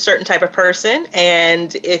that is a certain type of person.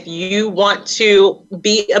 And if you want to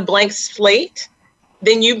be a blank slate,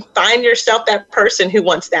 then you find yourself that person who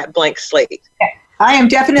wants that blank slate. Okay. I am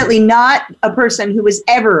definitely not a person who was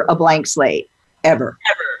ever a blank slate, ever.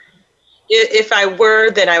 If I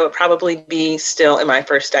were, then I would probably be still in my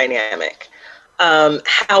first dynamic.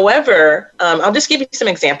 However, I'll just give you some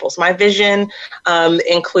examples. My vision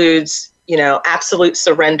includes, absolute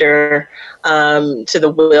surrender to the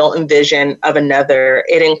will and vision of another.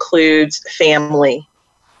 It includes family.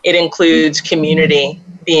 It includes community,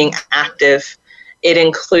 being active. It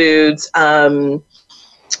includes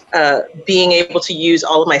being able to use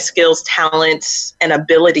all of my skills, talents, and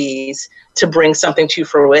abilities to bring something to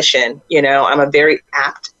fruition. I'm a very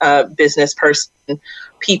apt business person,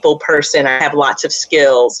 people person. I have lots of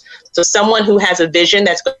skills. So someone who has a vision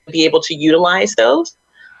that's going to be able to utilize those.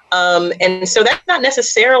 And so that's not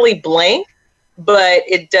necessarily blank, but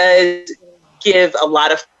it does give a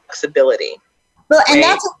lot of flexibility. Well, and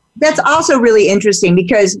that's also really interesting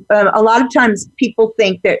because a lot of times people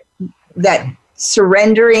think that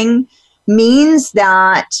surrendering means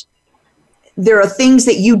that there are things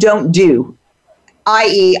that you don't do,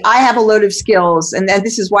 i.e., I have a load of skills, and then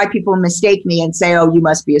this is why people mistake me and say, oh, you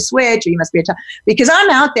must be a switch, or you must be because I'm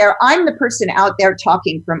out there, I'm the person out there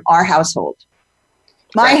talking from our household.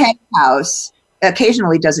 My head of house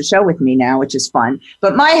occasionally does a show with me now, which is fun,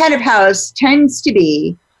 but my head of house tends to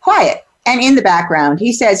be quiet and in the background.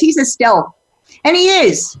 He says he's a stealth, and he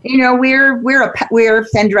is. We're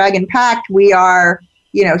Fendragon Pact. We are,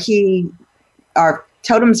 our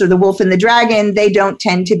totems are the wolf and the dragon. They don't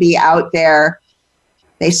tend to be out there.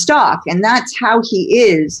 They stalk, and that's how he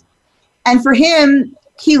is. And for him,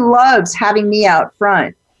 he loves having me out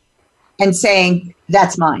front and saying,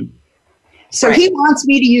 that's mine. So He wants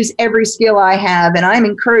me to use every skill I have, and I'm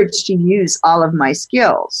encouraged to use all of my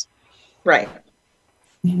skills. Right.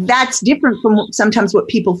 That's different from sometimes what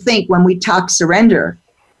people think when we talk surrender.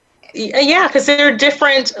 Yeah, because there are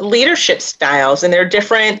different leadership styles and there are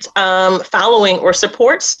different following or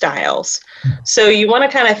support styles. So you want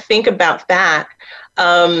to kind of think about that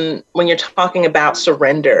when you're talking about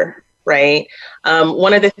surrender, right?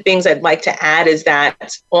 One of the things I'd like to add is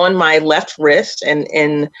that on my left wrist and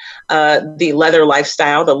in the leather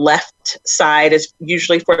lifestyle, the left side is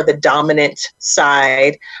usually for the dominant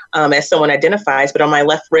side as someone identifies. But on my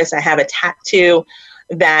left wrist, I have a tattoo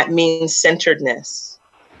that means centeredness.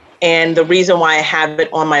 And the reason why I have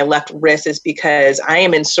it on my left wrist is because I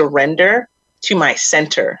am in surrender to my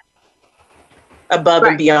center above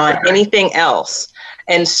and beyond anything else.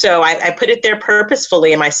 And so I put it there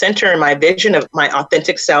purposefully in my center and my vision of my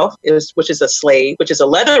authentic self, which is a slave, which is a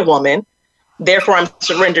leather woman. Therefore, I'm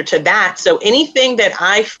surrendered to that. So anything that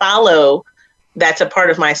I follow that's a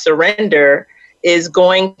part of my surrender is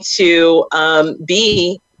going to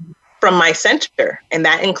be from my center. And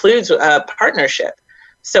that includes a partnership.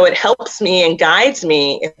 So it helps me and guides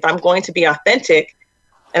me if I'm going to be authentic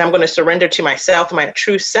and I'm going to surrender to myself, my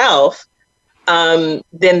true self, then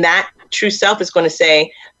that true self is going to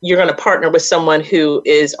say, you're going to partner with someone who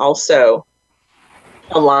is also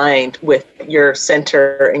aligned with your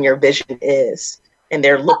center and your vision is, and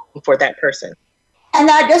they're looking for that person. And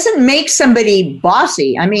that doesn't make somebody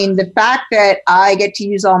bossy. I mean, the fact that I get to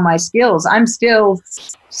use all my skills, I'm still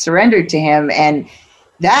surrendered to him. And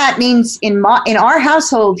that means in our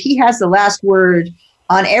household, he has the last word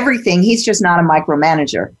on everything. He's just not a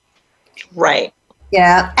micromanager. Right.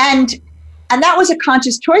 Yeah. And that was a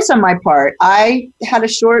conscious choice on my part. I had a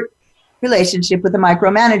short relationship with a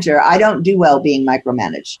micromanager. I don't do well being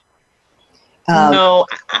micromanaged. No,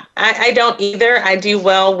 I don't either. I do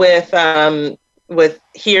well with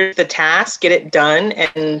here's the task, get it done,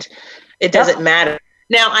 and it doesn't matter.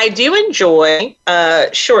 Now, I do enjoy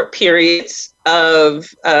short periods of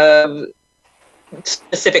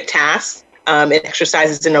specific tasks and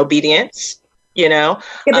exercises in obedience,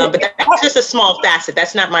 but that's just a small facet.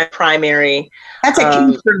 That's not my primary. That's a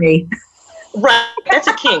kink for me. Right. That's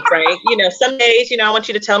a kink, right? Some days, I want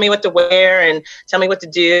you to tell me what to wear and tell me what to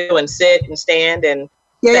do and sit and stand and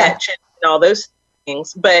fetch and all those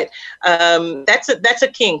things. But that's a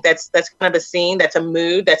kink. That's kind of a scene. That's a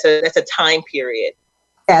mood. That's a time period.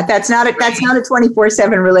 Yeah, that's not a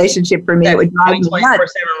 24/7 relationship for me. It would drive me nuts. 24/7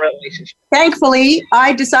 relationship. Thankfully,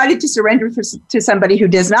 I decided to surrender to somebody who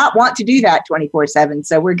does not want to do that 24/7.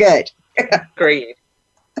 So we're good. Agreed.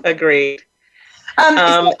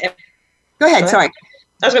 Go ahead. Sorry.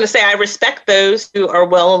 I was going to say, I respect those who are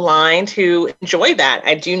well aligned, who enjoy that.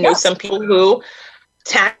 I do know some people who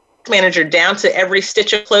task manager down to every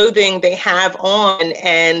stitch of clothing they have on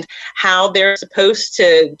and how they're supposed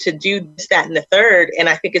to do this, that, and the third. And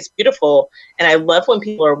I think it's beautiful. And I love when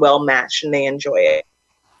people are well matched and they enjoy it.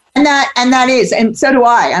 And that is, and so do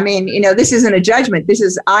I. I mean, this isn't a judgment. This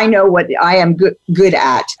is, I know what I am good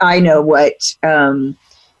at. I know what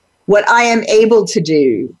I am able to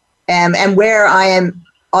do and where I am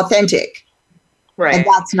authentic. Right. And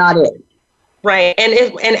that's not it. Right.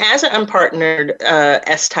 And as an unpartnered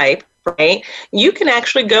S-type, right, you can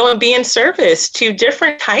actually go and be in service to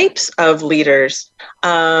different types of leaders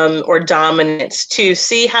or dominants to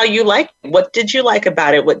see how you like. What did you like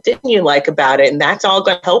about it? What didn't you like about it? And that's all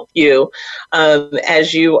going to help you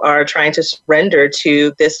as you are trying to surrender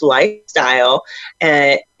to this lifestyle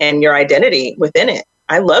and your identity within it.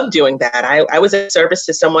 I love doing that. I was in service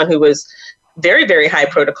to someone who was very, very high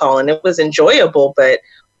protocol, and it was enjoyable, but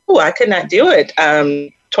I could not do it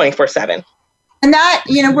 24/7. And that,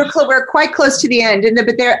 we're quite close to the end.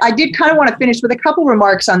 But I did kind of want to finish with a couple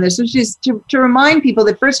remarks on this, which is to remind people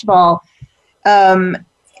that, first of all,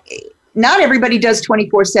 not everybody does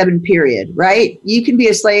 24/7, period, right? You can be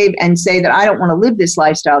a slave and say that I don't want to live this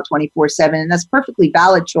lifestyle 24/7, and that's a perfectly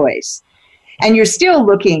valid choice. And you're still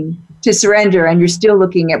looking to surrender, and you're still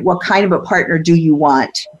looking at what kind of a partner do you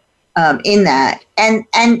want in that.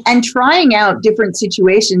 And trying out different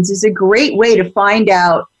situations is a great way to find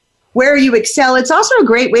out where you excel. It's also a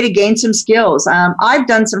great way to gain some skills. I've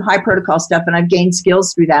done some high protocol stuff, and I've gained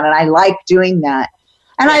skills through that, and I like doing that.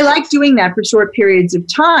 And I like doing that for short periods of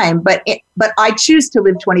time, but I choose to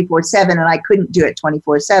live 24/7, and I couldn't do it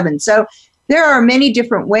 24/7. So there are many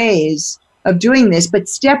different ways of doing this, but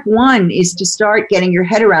step one is to start getting your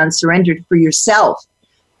head around surrender for yourself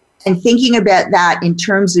and thinking about that in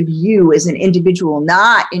terms of you as an individual,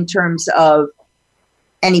 not in terms of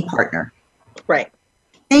any partner. Right.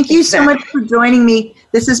 Thank you so much for joining me.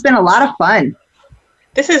 This has been a lot of fun.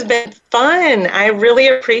 This has been fun. I really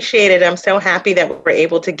appreciate it. I'm so happy that we're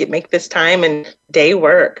able to make this time and day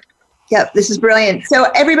work. Yep, this is brilliant. So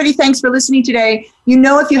everybody, thanks for listening today.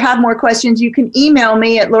 If you have more questions, you can email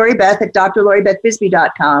me at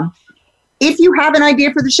LoriBeth@drloribethbisbee.com. If you have an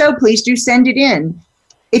idea for the show, please do send it in.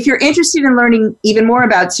 If you're interested in learning even more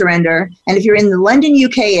about surrender, and if you're in the London,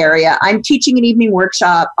 UK area, I'm teaching an evening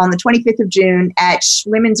workshop on the 25th of June at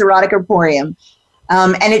Women's Erotic Emporium,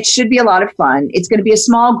 and it should be a lot of fun. It's going to be a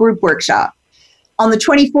small group workshop. On the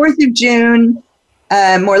 24th of June,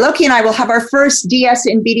 Morloki and I will have our first DS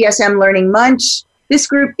and BDSM Learning Munch. This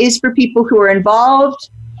group is for people who are involved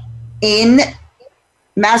in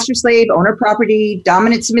master-slave, owner-property,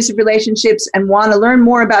 dominant-submissive relationships and want to learn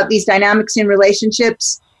more about these dynamics in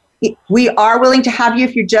relationships. We are willing to have you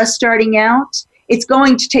if you're just starting out. It's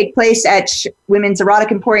going to take place at Women's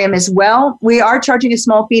Erotic Emporium as well. We are charging a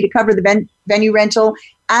small fee to cover the venue rental,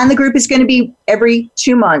 and the group is going to be every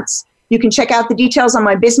 2 months. You can check out the details on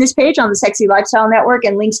my business page on the Sexy Lifestyle Network,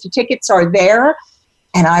 and links to tickets are there.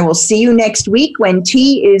 And I will see you next week when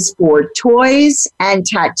T is for toys and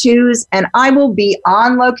tattoos, and I will be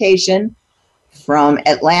on location from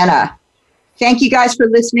Atlanta. Thank you guys for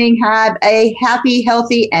listening. Have a happy,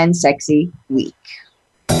 healthy, and sexy week.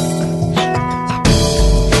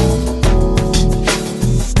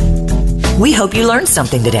 We hope you learned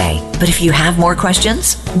something today. But if you have more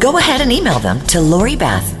questions, go ahead and email them to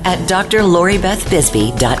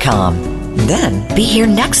LoriBeth@drloribethbisbee.com. Then be here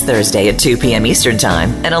next Thursday at 2 p.m. Eastern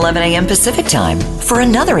Time and 11 a.m. Pacific Time for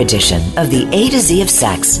another edition of the A to Z of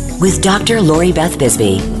Sex with Dr. Lori Beth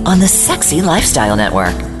Bisbee on the Sexy Lifestyle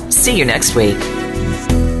Network. See you next week.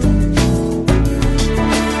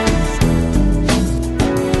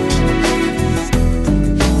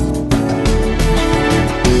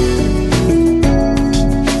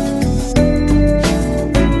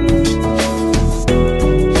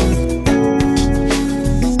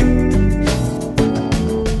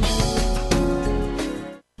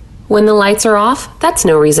 When the lights are off, that's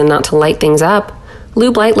no reason not to light things up.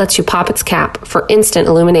 Lube Light lets you pop its cap for instant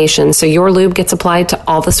illumination so your lube gets applied to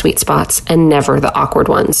all the sweet spots and never the awkward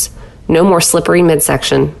ones. No more slippery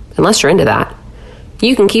midsection, unless you're into that.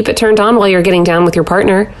 You can keep it turned on while you're getting down with your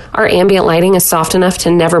partner. Our ambient lighting is soft enough to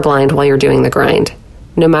never blind while you're doing the grind.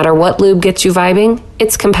 No matter what lube gets you vibing,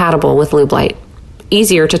 it's compatible with Lube Light.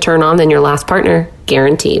 Easier to turn on than your last partner,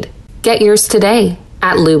 guaranteed. Get yours today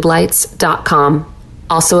at lubelights.com.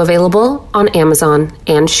 Also available on Amazon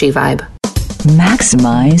and SheVibe.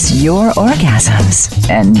 Maximize your orgasms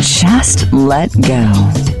and just let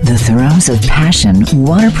go. The Throes of Passion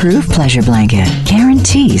waterproof pleasure blanket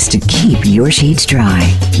guarantees to keep your sheets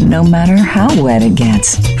dry, no matter how wet it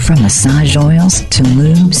gets. From massage oils to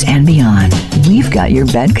lubes and beyond, we've got your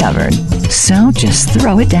bed covered. So just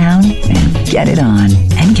throw it down and get it on,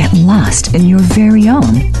 and get lost in your very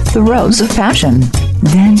own Throes of Passion.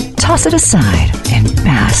 Then toss it aside and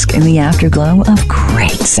bask in the afterglow of great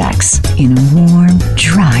sex in a warm,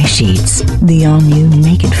 dry sheets. The all-new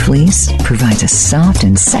Naked Fleece provides a soft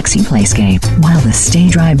and sexy playscape, while the Stay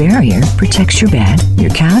Dry barrier protects your bed, your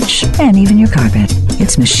couch, and even your carpet.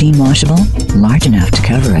 It's machine washable, large enough to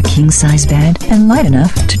cover a king-size bed, and light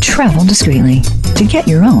enough to travel discreetly. To get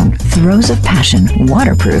your own Throws of Passion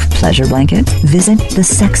waterproof pleasure blanket, visit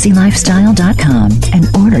thesexylifestyle.com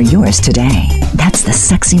and order yours today. That's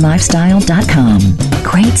thesexylifestyle.com.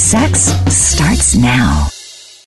 Great sex starts now.